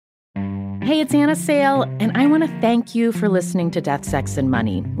Hey, it's Anna Sale, and I want to thank you for listening to Death, Sex, and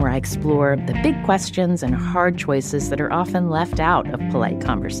Money, where I explore the big questions and hard choices that are often left out of polite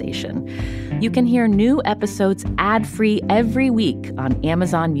conversation. You can hear new episodes ad-free every week on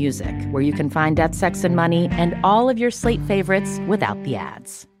Amazon Music, where you can find Death, Sex, and Money and all of your Slate favorites without the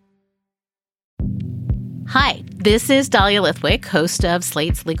ads. Hi, this is Dahlia Lithwick, host of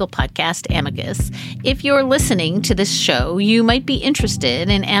Slate's legal podcast, Amicus. If you're listening to this show, you might be interested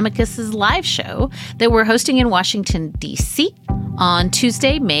in Amicus's live show that we're hosting in Washington, D.C. on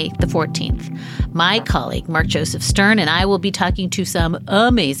Tuesday, May the 14th. My colleague, Mark Joseph Stern, and I will be talking to some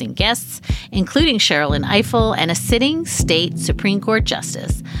amazing guests, including Sherrilyn Ifill and a sitting state Supreme Court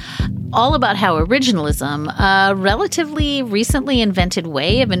justice, all about how originalism, a relatively recently invented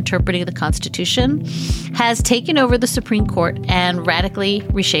way of interpreting the Constitution, has taken over the Supreme Court and radically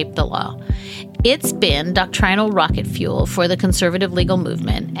reshaped the law. It's been doctrinal rocket fuel for the conservative legal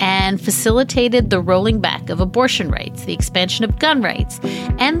movement and facilitated the rolling back of abortion rights, the expansion of gun rights,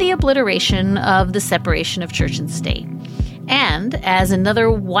 and the obliteration of the separation of church and state. And as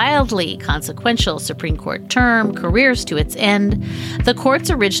another wildly consequential Supreme Court term careers to its end, the court's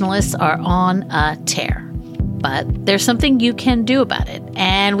originalists are on a tear. But there's something you can do about it,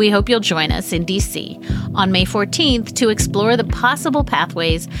 and we hope you'll join us in D.C. on May 14th to explore the possible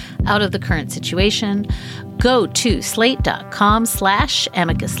pathways out of the current situation. Go to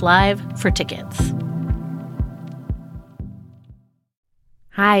slate.com/Amicus Live for tickets.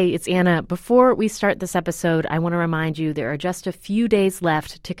 Hi, it's Anna. Before we start this episode, I want to remind you there are just a few days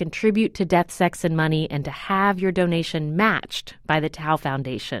left to contribute to Death, Sex, and Money and to have your donation matched by the Tao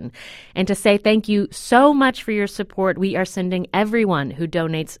Foundation. And to say thank you so much for your support, we are sending everyone who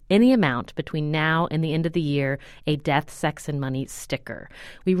donates any amount between now and the end of the year a Death, Sex, and Money sticker.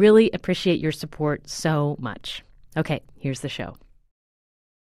 We really appreciate your support so much. Okay, here's the show.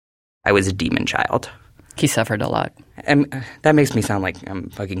 I was a demon child. He suffered a lot. And that makes me sound like I'm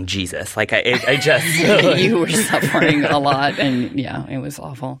fucking Jesus. Like, I just... You were suffering a lot, and yeah, it was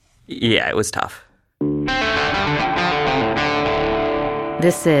awful. Yeah, it was tough.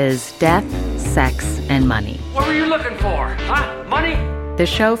 This is Death, Sex, and Money. What were you looking for? Huh? Money? The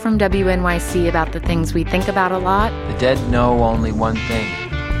show from WNYC about the things we think about a lot. The dead know only one thing.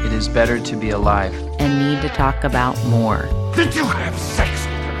 It is better to be alive. And need to talk about more. Did you have sex with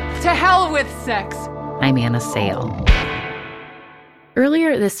her? To hell with sex! I'm Anna Sale.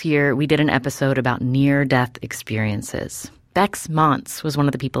 Earlier this year, we did an episode about near-death experiences. Bex Montz was one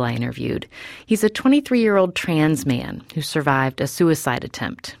of the people I interviewed. He's a 23-year-old trans man who survived a suicide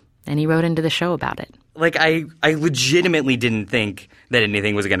attempt, and he wrote into the show about it. Like, I legitimately didn't think that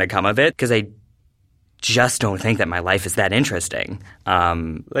anything was going to come of it, because I just don't think that my life is that interesting.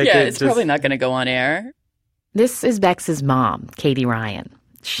 It's probably not going to go on air. This is Bex's mom, Katie Ryan.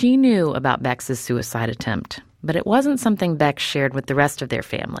 She knew about Bex's suicide attempt, but it wasn't something Bex shared with the rest of their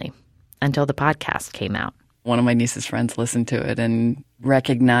family until the podcast came out. One of my niece's friends listened to it and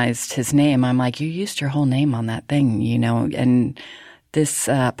recognized his name. I'm like, you used your whole name on that thing, you know, and this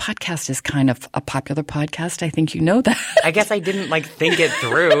podcast is kind of a popular podcast. I think you know that. I guess I didn't, think it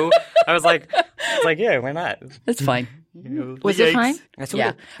through. I was like, yeah, why not? It's fine. Was it fine? I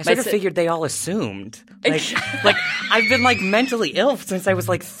sort of figured they all assumed. I've been mentally ill since I was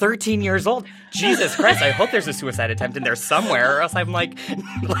 13 years old. Jesus Christ, I hope there's a suicide attempt in there somewhere, or else I'm like,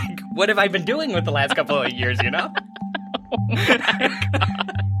 what have I been doing with the last couple of years, you know?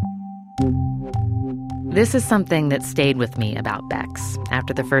 This is something that stayed with me about Bex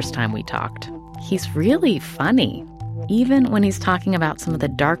after the first time we talked. He's really funny, even when he's talking about some of the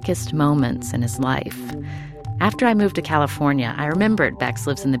darkest moments in his life. After I moved to California, I remembered Bex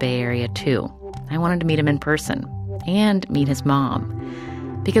lives in the Bay Area too. I wanted to meet him in person and meet his mom.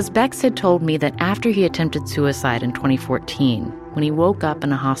 Because Bex had told me that after he attempted suicide in 2014, when he woke up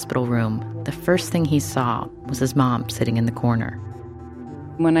in a hospital room, the first thing he saw was his mom sitting in the corner.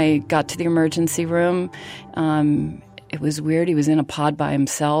 When I got to the emergency room, it was weird. He was in a pod by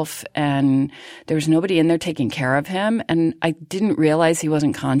himself, and there was nobody in there taking care of him. And I didn't realize he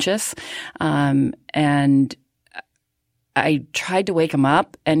wasn't conscious. And I tried to wake him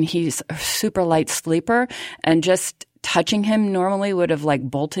up, and he's a super light sleeper, and just touching him normally would have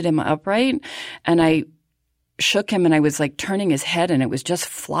bolted him upright. And I shook him, and I was turning his head, and it was just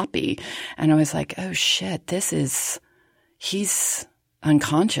floppy. And I was like, oh shit, he's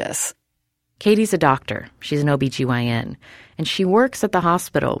unconscious. Katie's a doctor. She's an OBGYN, and she works at the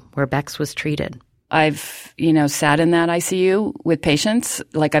hospital where Bex was treated. I've, sat in that ICU with patients.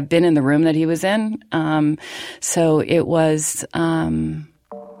 I've been in the room that he was in. So it was,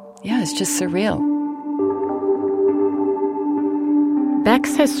 it's just surreal.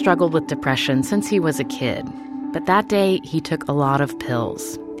 Bex has struggled with depression since he was a kid. But that day, he took a lot of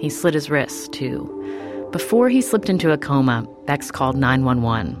pills. He slit his wrists, too. Before he slipped into a coma, Bex called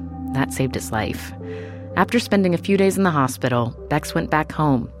 911. That saved his life. After spending a few days in the hospital, Bex went back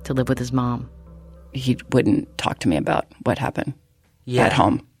home to live with his mom. He wouldn't talk to me about what happened at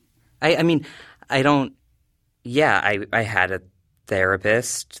home. I had a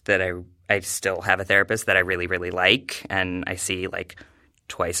therapist that I still have a therapist that I really, really like, and I see like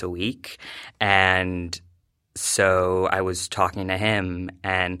twice a week. And so I was talking to him,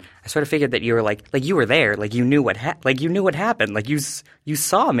 and I sort of figured that you were like you were there, like you knew what happened, like you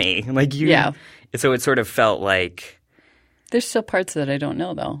saw me, like you. Yeah. So it sort of felt like there's still parts that I don't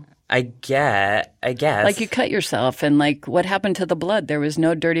know, though. I guess. Like you cut yourself, and like what happened to the blood? There was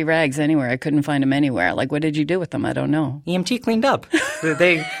no dirty rags anywhere. I couldn't find them anywhere. Like what did you do with them? I don't know. EMT cleaned up.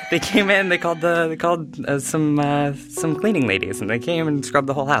 They came in. They called some cleaning ladies, and they came and scrubbed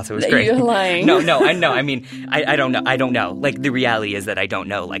the whole house. It was great. You're lying. No, I know. I mean, I don't know. I don't know. Like the reality is that I don't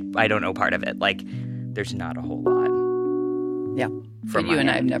know. Like I don't know part of it. Like there's not a whole lot. Yeah. But you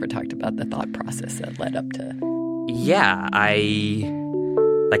and I have never talked about the thought process that led up to. Yeah, I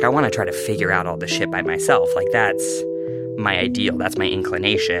want to try to figure out all the shit by myself. Like that's my ideal. That's my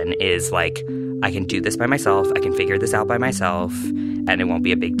inclination is like I can do this by myself. I can figure this out by myself, and it won't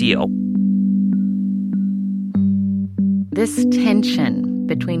be a big deal. This tension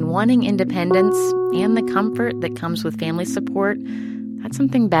between wanting independence and the comfort that comes with family support, that's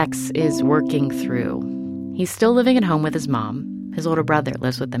something Bex is working through. He's still living at home with his mom. His older brother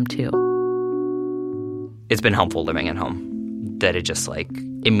lives with them too. It's been helpful living at home. That it just like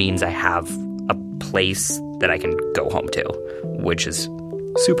it means I have a place that I can go home to, which is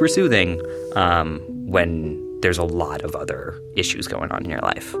super soothing when there's a lot of other issues going on in your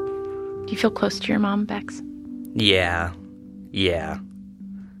life. Do you feel close to your mom, Bex? Yeah.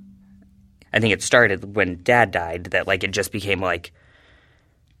 I think it started when Dad died, that like it just became like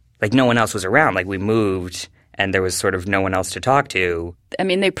no one else was around. Like we moved and there was sort of no one else to talk to. I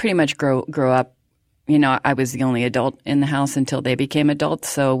mean, they pretty much grow up. You know, I was the only adult in the house until they became adults,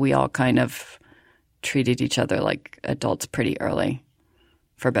 so we all kind of treated each other like adults pretty early,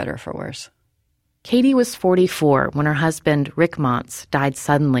 for better or for worse. Katie was 44 when her husband, Rick Montz, died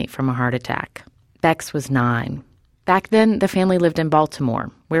suddenly from a heart attack. Bex was 9. Back then, the family lived in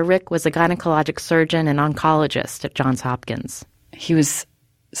Baltimore, where Rick was a gynecologic surgeon and oncologist at Johns Hopkins. He was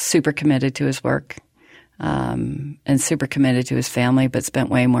super committed to his work. And super committed to his family, but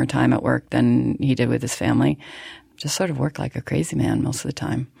spent way more time at work than he did with his family. Just sort of worked like a crazy man most of the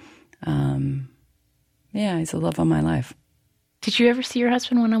time. Yeah, he's the love of my life. Did you ever see your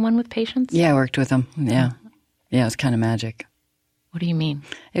husband one-on-one with patients? Yeah, I worked with him. Yeah, it was kind of magic. What do you mean?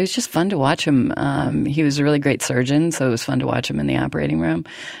 It was just fun to watch him. He was a really great surgeon, so it was fun to watch him in the operating room.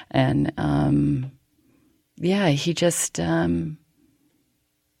 And, he just he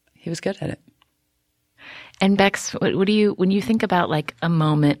was good at it. And Bex, what do you, when you think about like a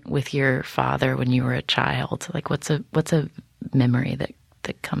moment with your father when you were a child, like what's a memory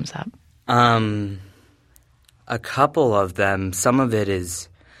that comes up? A couple of them. Some of it is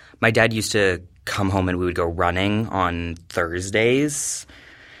my dad used to come home and we would go running on Thursdays.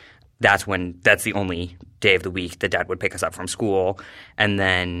 That's the only day of the week that Dad would pick us up from school. And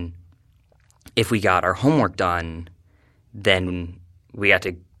then if we got our homework done, then we got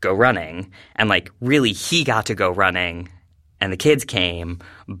to go running. And like really he got to go running and the kids came,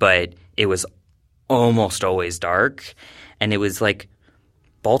 but it was almost always dark. And it was like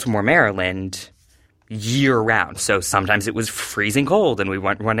Baltimore, Maryland, year round. So sometimes it was freezing cold and we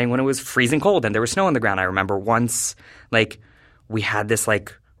went running when it was freezing cold and there was snow on the ground. I remember once like we had this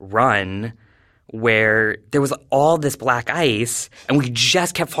like run where there was all this black ice and we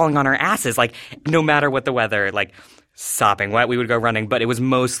just kept falling on our asses, like no matter what the weather, like sopping wet, we would go running, but it was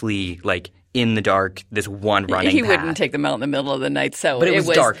mostly like in the dark, this one running He path. Wouldn't take them out in the middle of the night, so but it was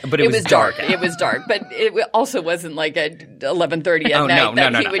dark. But it was dark. It was dark, but it also wasn't like at 11:30 at night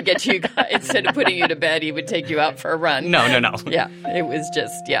that he would get you instead of putting you to bed, he would take you out for a run. No. Yeah, it was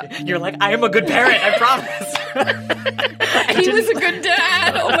just You're like, I am a good parent, I promise. He was a good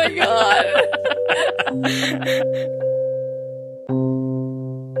dad. Oh my God.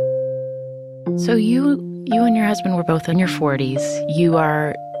 So you and your husband were both in your 40s. You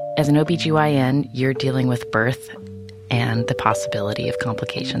are, as an OBGYN, you're dealing with birth and the possibility of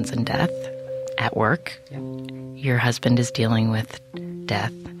complications and death at work. Yep. Your husband is dealing with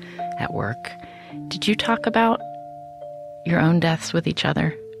death at work. Did you talk about your own deaths with each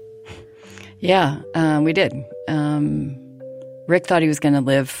other? Yeah, we did. Rick thought he was going to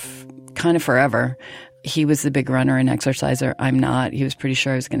live kind of forever. He was the big runner and exerciser. I'm not. He was pretty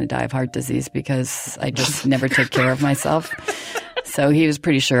sure I was going to die of heart disease because I just never took care of myself. So he was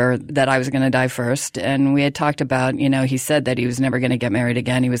pretty sure that I was going to die first. And we had talked about, he said that he was never going to get married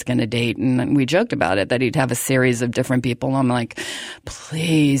again. He was going to date. And we joked about it, that he'd have a series of different people. I'm like,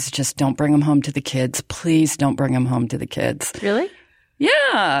 please just don't bring him home to the kids. Please don't bring him home to the kids. Really?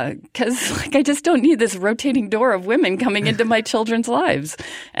 Yeah, because I just don't need this rotating door of women coming into my children's lives.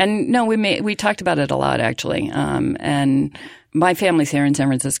 And no, we talked about it a lot, actually. And my family's here in San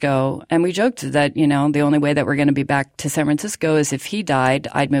Francisco, and we joked that, the only way that we're going to be back to San Francisco is if he died,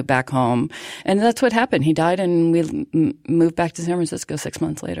 I'd move back home. And that's what happened. He died, and we moved back to San Francisco 6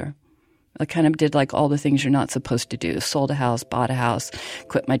 months later. I kind of did all the things you're not supposed to do. Sold a house, bought a house,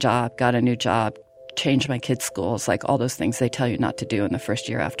 quit my job, got a new job, changed my kids' schools, all those things they tell you not to do in the first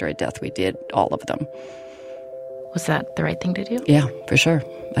year after a death. We did all of them. Was that the right thing to do? Yeah, for sure.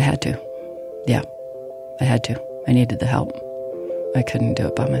 I had to. Yeah, I had to. I needed the help. I couldn't do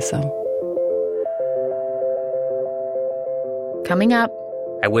it by myself. Coming up.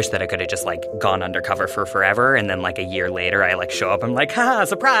 I wish that I could have just gone undercover for forever, and then a year later I show up, I'm like, ha,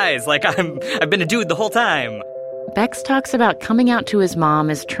 surprise! I've been a dude the whole time. Bex talks about coming out to his mom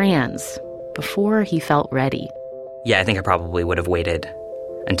as trans before he felt ready. Yeah, I think I probably would have waited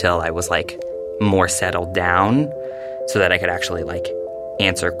until I was more settled down so that I could actually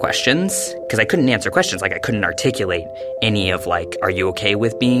answer questions, because I couldn't answer questions. I couldn't articulate any of are you okay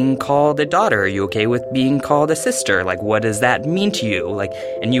with being called a daughter? Are you okay with being called a sister? What does that mean to you?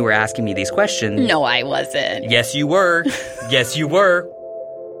 And you were asking me these questions. No, I wasn't. Yes, you were. Yes, you were.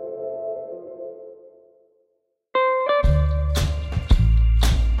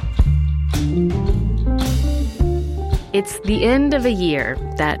 It's the end of a year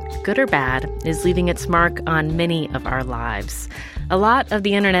that, good or bad, is leaving its mark on many of our lives. A lot of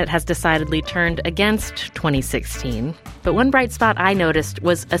the internet has decidedly turned against 2016, but one bright spot I noticed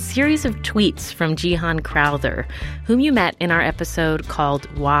was a series of tweets from Jihan Crowther, whom you met in our episode called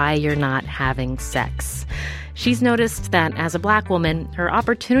Why You're Not Having Sex. She's noticed that as a Black woman, her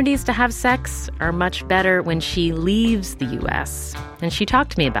opportunities to have sex are much better when she leaves the U.S., and she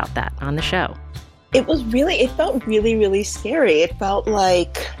talked to me about that on the show. It felt really, really scary. It felt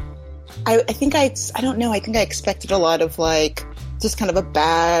like, I think I expected a lot of just kind of a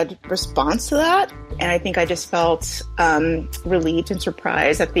bad response to that. And I think I just felt relieved and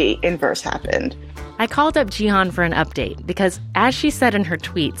surprised that the inverse happened. I called up Jihan for an update because, as she said in her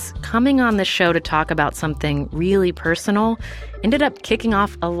tweets, coming on the show to talk about something really personal ended up kicking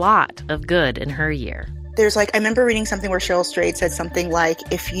off a lot of good in her year. There's I remember reading something where Cheryl Strayed said something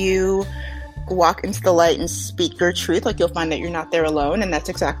if you walk into the light and speak your truth, you'll find that you're not there alone. And that's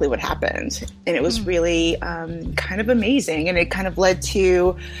exactly what happened. And it was really kind of amazing. And it kind of led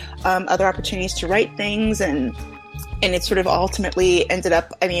to other opportunities to write things. And it sort of ultimately ended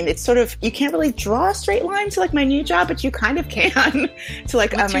up, it's sort of, you can't really draw a straight line to my new job, but you kind of can. To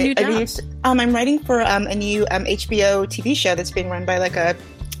What's your new job? I'm writing for a new HBO TV show that's being run by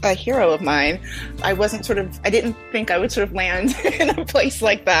a hero of mine. I didn't think I would sort of land in a place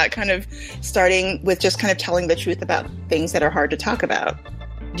like that, kind of starting with just kind of telling the truth about things that are hard to talk about.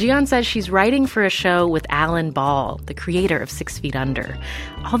 Jihan says she's writing for a show with Alan Ball, the creator of 6 Feet Under.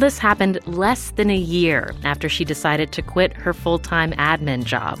 All this happened less than a year after she decided to quit her full-time admin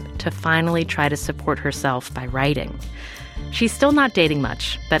job to finally try to support herself by writing. She's still not dating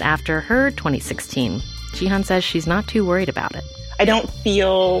much, but after her 2016, Jihan says she's not too worried about it. I don't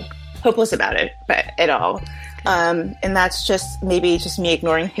feel hopeless about it at all. And that's just maybe just me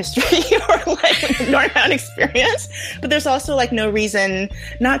ignoring history or ignoring my own experience. But there's also no reason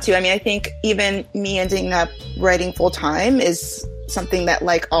not to. I think even me ending up writing full time is something that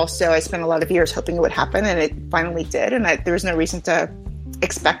also I spent a lot of years hoping it would happen, and it finally did. And there was no reason to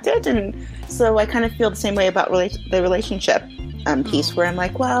expect it. And so I kind of feel the same way about the relationship piece, where I'm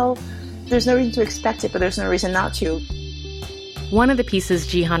well, there's no reason to expect it, but there's no reason not to. One of the pieces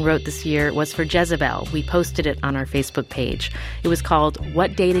Jihan wrote this year was for Jezebel. We posted it on our Facebook page. It was called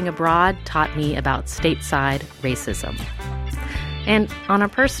What Dating Abroad Taught Me About Stateside Racism. And on a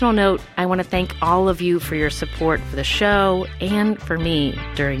personal note, I want to thank all of you for your support for the show and for me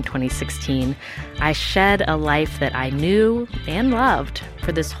during 2016. I shed a life that I knew and loved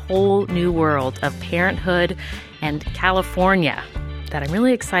for this whole new world of parenthood and California that I'm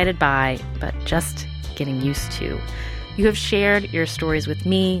really excited by, but just getting used to. You have shared your stories with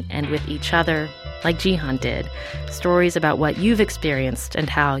me and with each other, like Jihan did, stories about what you've experienced and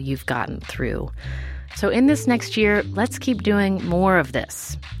how you've gotten through. So in this next year, let's keep doing more of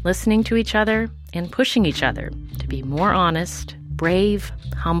this, listening to each other and pushing each other to be more honest, brave,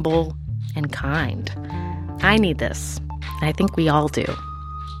 humble, and kind. I need this. I think we all do.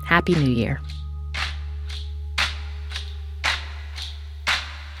 Happy New Year.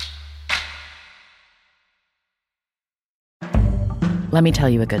 Let me tell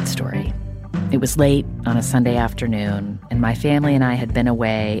you a good story. It was late on a Sunday afternoon, and my family and I had been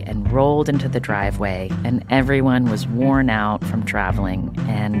away and rolled into the driveway, and everyone was worn out from traveling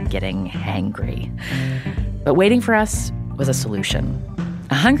and getting hangry. But waiting for us was a solution.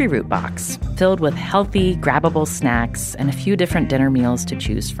 A Hungryroot box filled with healthy, grabbable snacks and a few different dinner meals to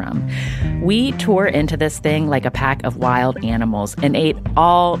choose from. We tore into this thing like a pack of wild animals and ate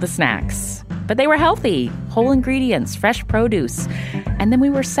all the snacks. But they were healthy, whole ingredients, fresh produce. And then we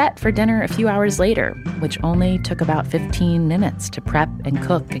were set for dinner a few hours later, which only took about 15 minutes to prep and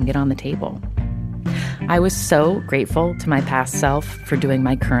cook and get on the table. I was so grateful to my past self for doing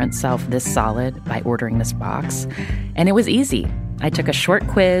my current self this solid by ordering this box. And it was easy. I took a short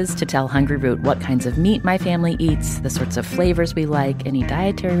quiz to tell Hungryroot what kinds of meat my family eats, the sorts of flavors we like, any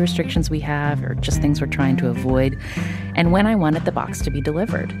dietary restrictions we have, or just things we're trying to avoid, and when I wanted the box to be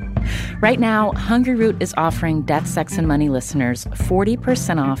delivered. Right now, Hungryroot is offering Death, Sex, and Money listeners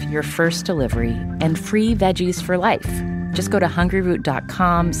 40% off your first delivery and free veggies for life. Just go to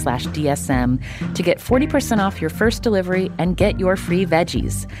hungryroot.com/DSM to get 40% off your first delivery and get your free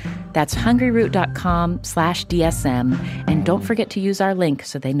veggies. That's hungryroot.com/DSM. And don't forget to use our link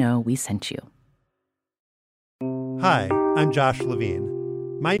so they know we sent you. Hi, I'm Josh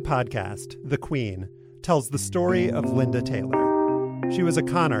Levine. My podcast, The Queen, tells the story of Linda Taylor. She was a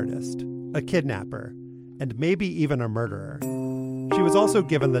con artist, a kidnapper, and maybe even a murderer. She was also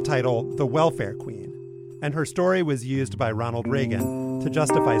given the title the Welfare Queen, and her story was used by Ronald Reagan to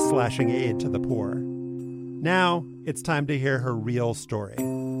justify slashing aid to the poor. Now, it's time to hear her real story.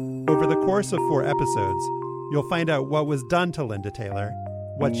 Over the course of 4 episodes, you'll find out what was done to Linda Taylor,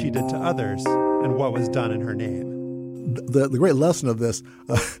 what she did to others, and what was done in her name. The great lesson of this,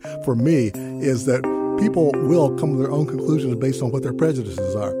 for me, is that people will come to their own conclusions based on what their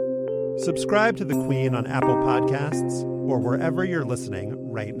prejudices are. Subscribe to The Queen on Apple Podcasts or wherever you're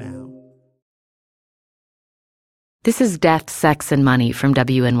listening right now. This is Death, Sex, and Money from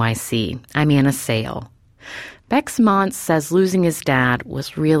WNYC. I'm Anna Sale. Bex Montz says losing his dad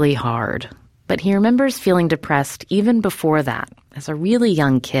was really hard, but he remembers feeling depressed even before that, as a really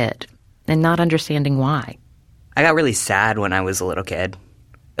young kid, and not understanding why. I got really sad when I was a little kid.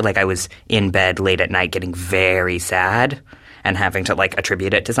 Like, I was in bed late at night getting very sad and having to,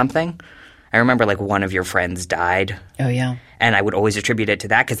 attribute it to something. I remember, one of your friends died. Oh, yeah. And I would always attribute it to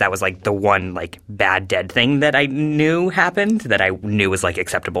that because that was, the one, bad dead thing that I knew happened, that I knew was,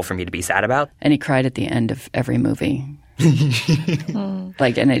 acceptable for me to be sad about. And he cried at the end of every movie. And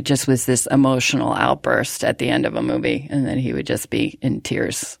it just was this emotional outburst at the end of a movie, and then he would just be in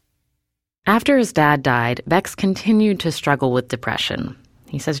tears. After his dad died, Bex continued to struggle with depression.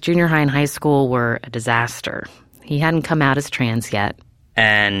 He says junior high and high school were a disaster. He hadn't come out as trans yet.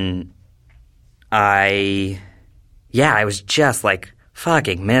 And I was just,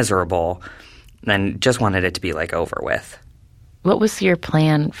 fucking miserable and just wanted it to be, over with. What was your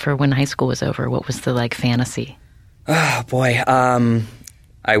plan for when high school was over? What was the, fantasy? Oh, boy.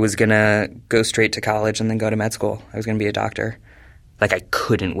 I was going to go straight to college and then go to med school. I was going to be a doctor. I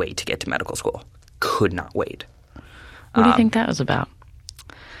couldn't wait to get to medical school. Could not wait. What do you think that was about?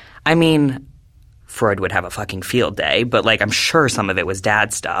 I mean, Freud would have a fucking field day, but, I'm sure some of it was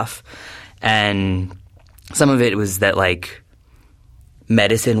dad stuff. And some of it was that,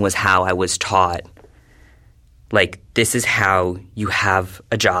 medicine was how I was taught. This is how you have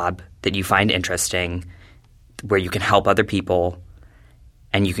a job that you find interesting, where you can help other people,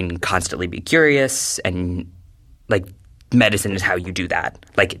 and you can constantly be curious, and, medicine is how you do that.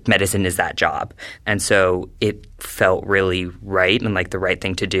 Medicine is that job. And so it felt really right and the right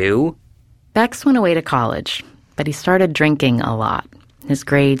thing to do. Bex went away to college, but he started drinking a lot. His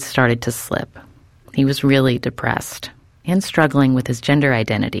grades started to slip. He was really depressed and struggling with his gender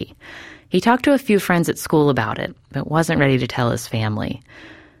identity. He talked to a few friends at school about it, but wasn't ready to tell his family.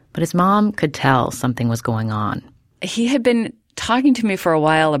 But his mom could tell something was going on. He had been talking to me for a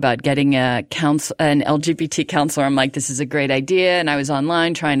while about getting an LGBT counselor. I'm like, this is a great idea. And I was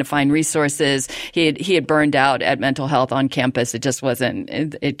online trying to find resources. He had burned out at mental health on campus. It just was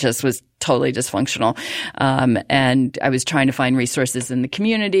totally dysfunctional. And I was trying to find resources in the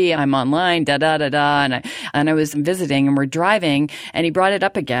community. I'm online, and I was visiting, and we're driving, and he brought it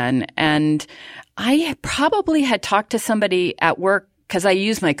up again. And I probably had talked to somebody at work because I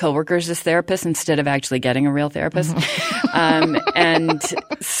use my coworkers as therapists instead of actually getting a real therapist. And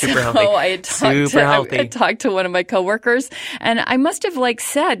Super healthy. So I had talked to one of my coworkers, and I must have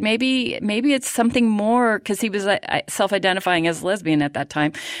said maybe it's something more, because he was self-identifying as a lesbian at that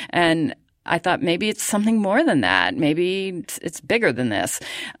time, and I thought maybe it's something more than that. Maybe it's bigger than this.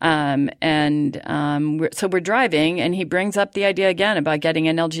 So we're driving, and he brings up the idea again about getting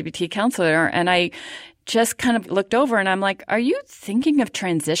an LGBT counselor, and I just kind of looked over and I'm like, are you thinking of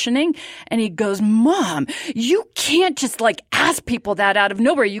transitioning? And he goes, Mom, you can't just ask people that out of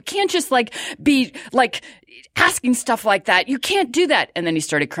nowhere. You can't just be asking stuff like that. You can't do that. And then he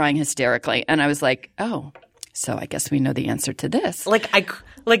started crying hysterically. And I was like, oh, so I guess we know the answer to this.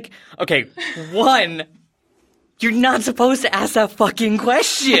 Okay, one, you're not supposed to ask that fucking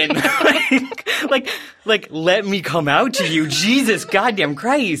question. Let me come out to you. Jesus goddamn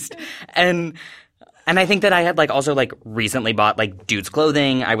Christ. And I think that I had also recently bought dude's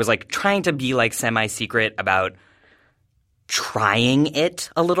clothing. I was trying to be semi-secret about trying it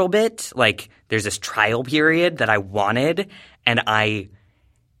a little bit. There's this trial period that I wanted, and I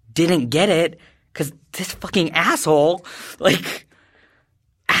didn't get it because this fucking asshole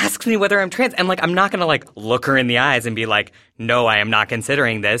asks me whether I'm trans. And I'm not gonna look her in the eyes and be like, no, I am not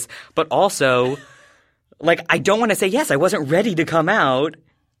considering this. But also I don't want to say yes. I wasn't ready to come out,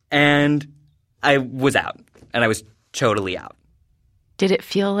 and I was out, and I was totally out. Did it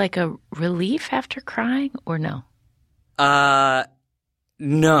feel like a relief after crying, or no?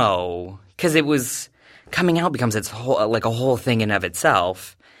 No, because it was coming out becomes its whole a whole thing in of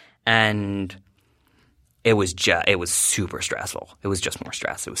itself, and it was super stressful. It was just more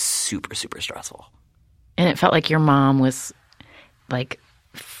stress. It was super, super stressful. And it felt like your mom was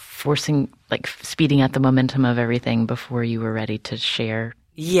speeding up the momentum of everything before you were ready to share.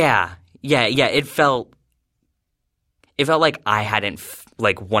 Yeah. It felt like I hadn't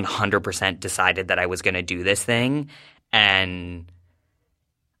 100% decided that I was going to do this thing, and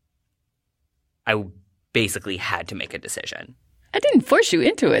I basically had to make a decision. I didn't force you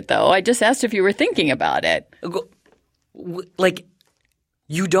into it, though. I just asked if you were thinking about it.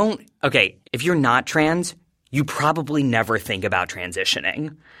 You don't – okay, if you're not trans, you probably never think about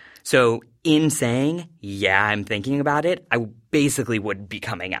transitioning. So in saying, yeah, I'm thinking about it, I basically would be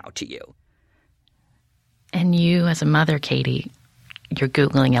coming out to you. And you, as a mother, Katie, you're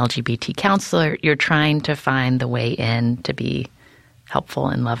Googling LGBT counselor. You're trying to find the way in to be helpful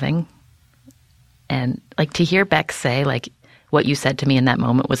and loving. And to hear Beck say what you said to me in that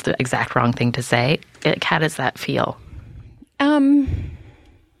moment was the exact wrong thing to say. How does that feel?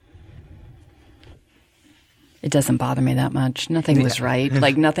 It doesn't bother me that much. Nothing was right.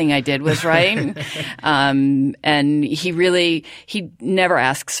 Nothing I did was right. And he never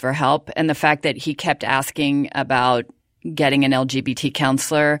asks for help. And the fact that he kept asking about getting an LGBT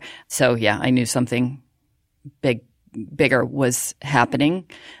counselor. So yeah, I knew something bigger was happening.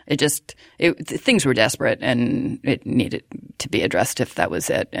 Things were desperate, and it needed to be addressed if that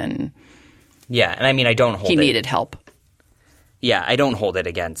was it. And yeah, and I mean, I don't hold it. He needed help. Yeah, I don't hold it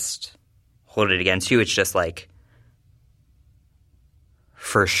against you. It's just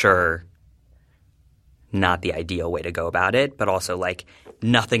for sure, not the ideal way to go about it, but also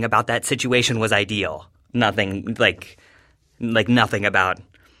nothing about that situation was ideal. Nothing nothing about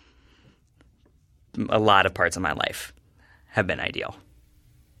a lot of parts of my life have been ideal.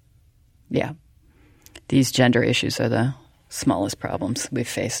 Yeah. These gender issues are the smallest problems we've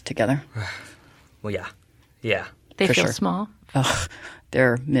faced together. Well, yeah. Yeah. They for feel sure. small? Oh,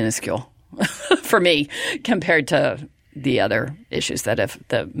 they're minuscule for me compared to the other issues that have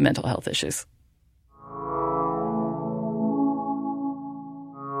the mental health issues.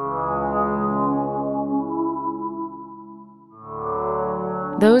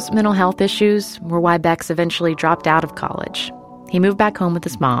 Those mental health issues were why Bex eventually dropped out of college. He moved back home with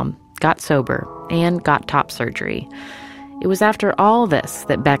his mom, got sober, and got top surgery. It was after all this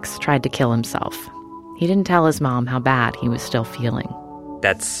that Bex tried to kill himself. He didn't tell his mom how bad he was still feeling.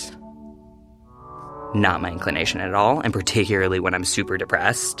 That's not my inclination at all, and particularly when I'm super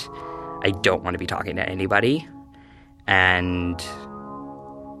depressed. I don't want to be talking to anybody, and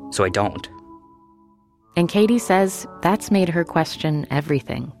so I don't. And Katie says that's made her question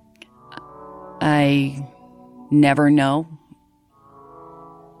everything. I never know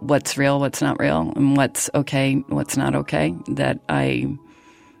what's real, what's not real, and what's okay, what's not okay. That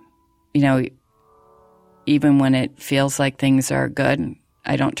even when it feels like things are good,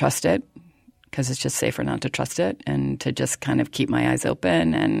 I don't trust it because it's just safer not to trust it and to just kind of keep my eyes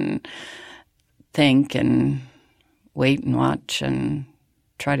open and think and wait and watch and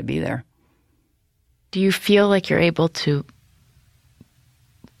try to be there. Do you feel like you're able to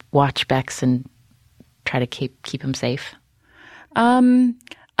watch Bex and try to keep him safe?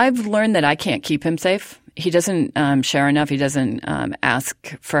 I've learned that I can't keep him safe. He doesn't share enough. He doesn't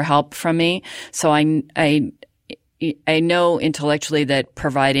ask for help from me. So I know intellectually that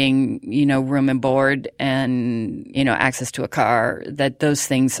providing, room and board and, access to a car, that those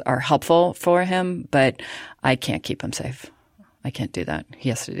things are helpful for him, but I can't keep him safe. I can't do that. He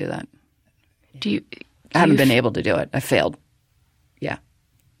has to do that. I haven't been able to do it. I failed. Yeah.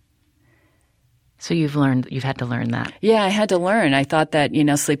 So you've had to learn that. Yeah, I had to learn. I thought that,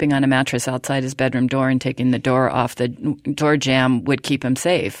 sleeping on a mattress outside his bedroom door and taking the door off the door jamb would keep him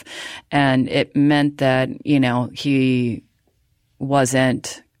safe. And it meant that, he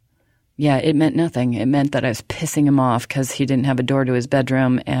wasn't – it meant nothing. It meant that I was pissing him off because he didn't have a door to his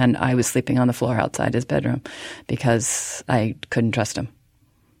bedroom and I was sleeping on the floor outside his bedroom because I couldn't trust him.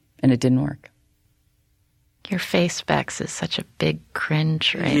 And it didn't work. Your face, Bex, is such a big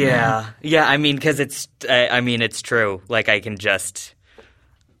cringe right now. Yeah, because it's true. Like, I can just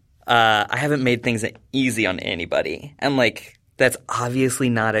I haven't made things easy on anybody. And, that's obviously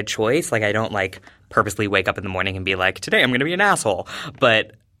not a choice. I don't, purposely wake up in the morning and be like, today I'm going to be an asshole.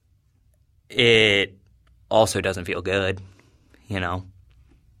 But it also doesn't feel good, Do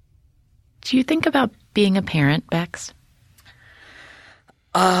you think about being a parent, Bex?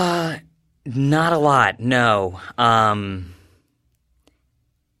 Not a lot, no. I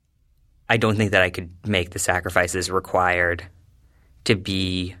don't think that I could make the sacrifices required to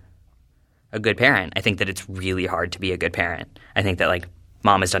be a good parent. I think that it's really hard to be a good parent. I think that,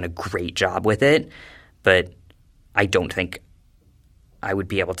 Mom has done a great job with it, but I don't think I would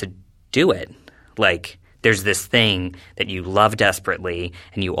be able to do it. There's this thing that you love desperately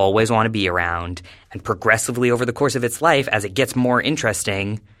and you always want to be around, and progressively over the course of its life, as it gets more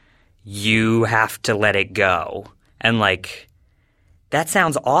interesting – you have to let it go. And, that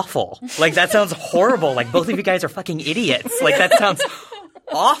sounds awful. That sounds horrible. Both of you guys are fucking idiots. That sounds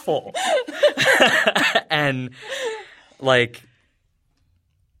awful. And, I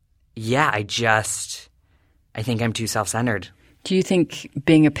think I'm too self-centered. Do you think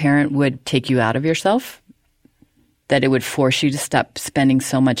being a parent would take you out of yourself? That it would force you to stop spending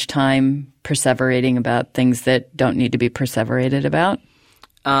so much time perseverating about things that don't need to be perseverated about?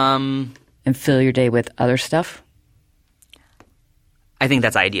 And fill your day with other stuff? I think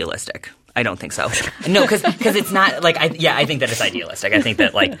that's idealistic. I don't think so. No, because it's not I think that it's idealistic. I think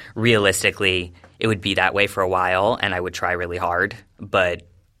that realistically it would be that way for a while and I would try really hard. But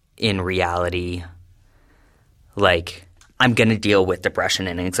in reality, I'm going to deal with depression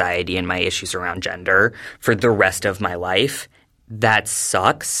and anxiety and my issues around gender for the rest of my life. That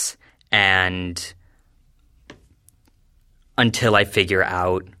sucks. And until I figure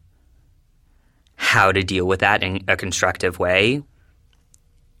out how to deal with that in a constructive way,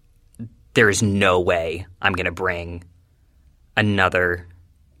 there is no way I'm going to bring another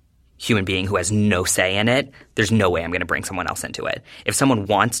human being who has no say in it. There's no way I'm going to bring someone else into it. If someone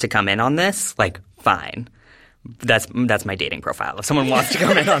wants to come in on this, fine. That's my dating profile. If someone wants to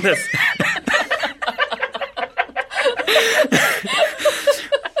come in on this.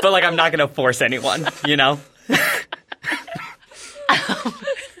 But I'm not going to force anyone,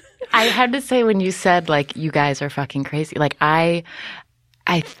 I had to say when you said, you guys are fucking crazy, I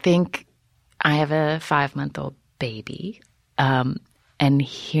think I have a 5-month-old baby, and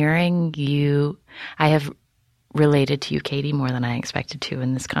hearing you, I have related to you, Katie, more than I expected to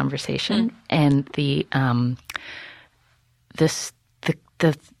in this conversation, and the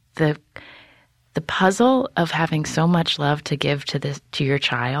puzzle of having so much love to give to your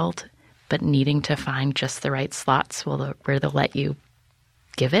child, but needing to find just the right slots where they'll let you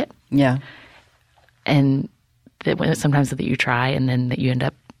give it. Yeah. And sometimes that you try and then that you end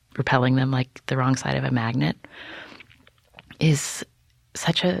up repelling them like the wrong side of a magnet is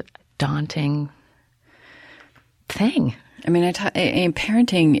such a daunting thing.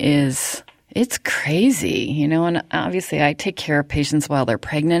 Parenting is It's crazy, and obviously I take care of patients while they're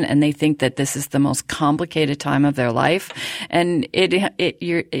pregnant and they think that this is the most complicated time of their life. And I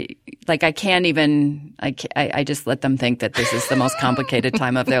just let them think that this is the most complicated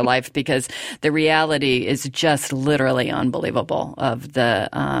time of their life because the reality is just literally unbelievable of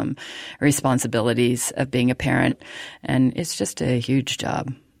the responsibilities of being a parent. And it's just a huge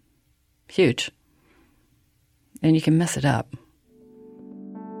job. Huge. And you can mess it up.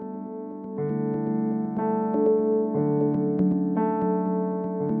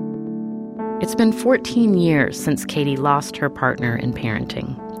 It's been 14 years since Katie lost her partner in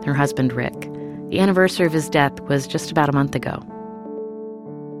parenting, her husband, Rick. The anniversary of his death was just about a month ago.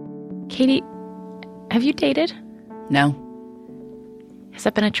 Katie, have you dated? No. Has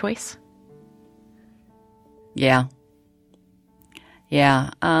that been a choice? Yeah.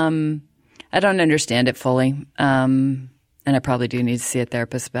 I don't understand it fully. And I probably do need to see a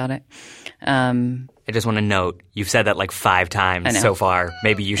therapist about it. I just want to note, you've said that like 5 times so far.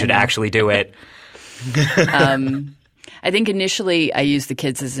 Maybe you should actually do it. I think initially I used the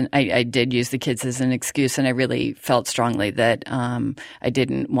kids I did use the kids as an excuse, and I really felt strongly that I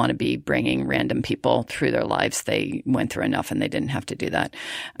didn't want to be bringing random people through their lives. They went through enough and they didn't have to do that.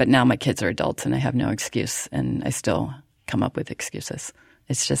 But now my kids are adults and I have no excuse, and I still come up with excuses.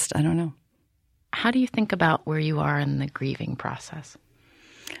 It's just, I don't know. How do you think about where you are in the grieving process?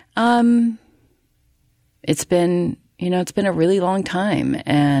 It's been a really long time,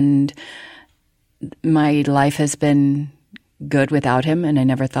 and my life has been good without him, and I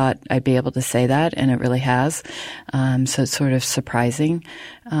never thought I'd be able to say that, and it really has. So it's sort of surprising.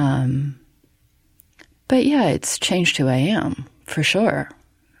 But yeah, it's changed who I am, for sure.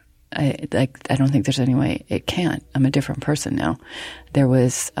 I don't think there's any way it can't. I'm a different person now. There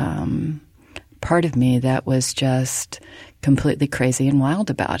was part of me that was just completely crazy and wild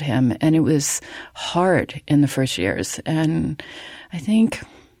about him, and it was hard in the first years. And I think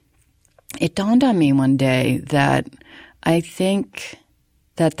it dawned on me one day that I think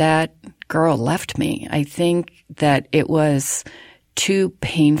that girl left me. I think that it was too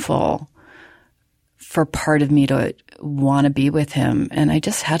painful for part of me to want to be with him, and I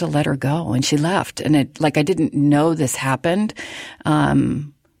just had to let her go, and she left. And I didn't know this happened,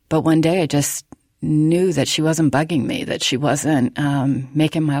 but one day I just knew that she wasn't bugging me, that she wasn't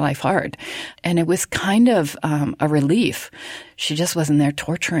making my life hard. And it was kind of a relief. She just wasn't there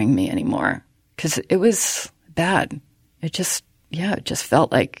torturing me anymore, because it was bad. It just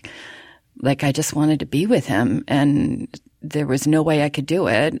felt like I just wanted to be with him, and there was no way I could do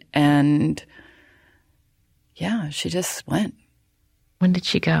it. And yeah, she just went. When did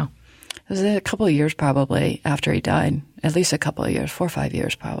she go? It was a couple of years probably after he died. At least a couple of years, 4 or 5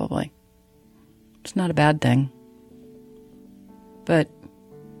 years probably. It's not a bad thing. But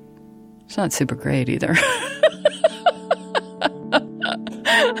it's not super great either.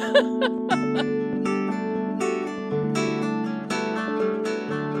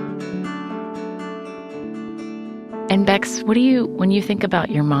 And Bex, when you think about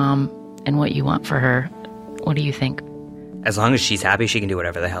your mom and what you want for her, what do you think? As long as she's happy, she can do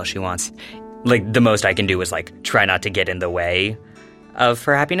whatever the hell she wants. Like, the most I can do is, like, try not to get in the way of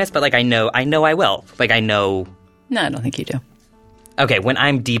her happiness, but, like, I know I will. Like, I know... No, I don't think you do. Okay, when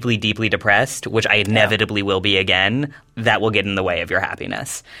I'm deeply, deeply depressed, which I inevitably will be again, that will get in the way of your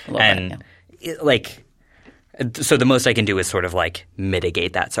happiness. So the most I can do is sort of, like,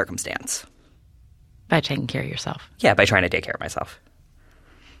 mitigate that circumstance. By taking care of yourself. Yeah, by trying to take care of myself.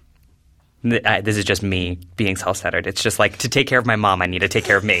 This is just me being self-centered. It's just like, to take care of my mom, I need to take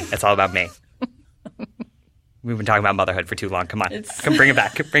care of me. It's all about me. We've been talking about motherhood for too long. Come on. Come bring it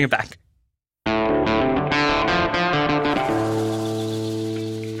back. Bring it back.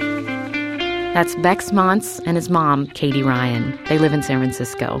 That's Bex Montz and his mom, Katie Ryan. They live in San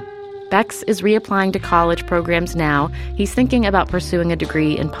Francisco. Bex is reapplying to college programs now. He's thinking about pursuing a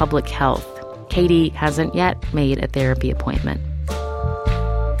degree in public health. Katie hasn't yet made a therapy appointment.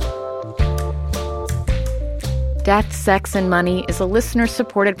 Death, Sex, and Money is a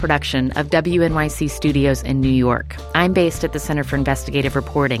listener-supported production of WNYC Studios in New York. I'm based at the Center for Investigative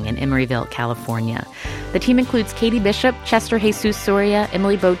Reporting in Emeryville, California. The team includes Katie Bishop, Chester Jesus Soria,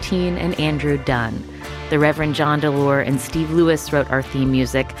 Emily Botine, and Andrew Dunn. The Reverend John DeLore and Steve Lewis wrote our theme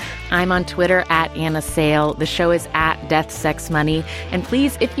music. I'm on Twitter at Anna Sale. The show is at Death, Sex, Money. And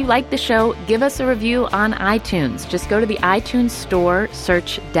please, if you like the show, give us a review on iTunes. Just go to the iTunes store,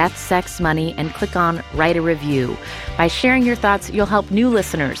 search Death, Sex, Money, and click on Write a Review. By sharing your thoughts, you'll help new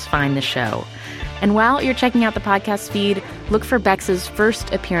listeners find the show. And while you're checking out the podcast feed, look for Bex's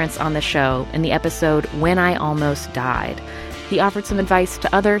first appearance on the show in the episode When I Almost Died. He offered some advice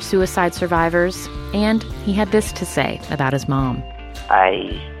to other suicide survivors, and he had this to say about his mom.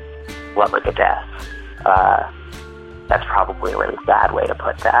 I love her to death. That's probably a really bad way to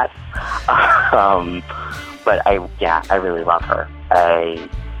put that. But I really love her. I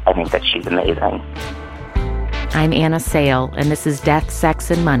think that she's amazing. I'm Anna Sale, and this is Death, Sex,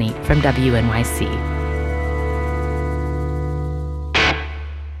 and Money from WNYC.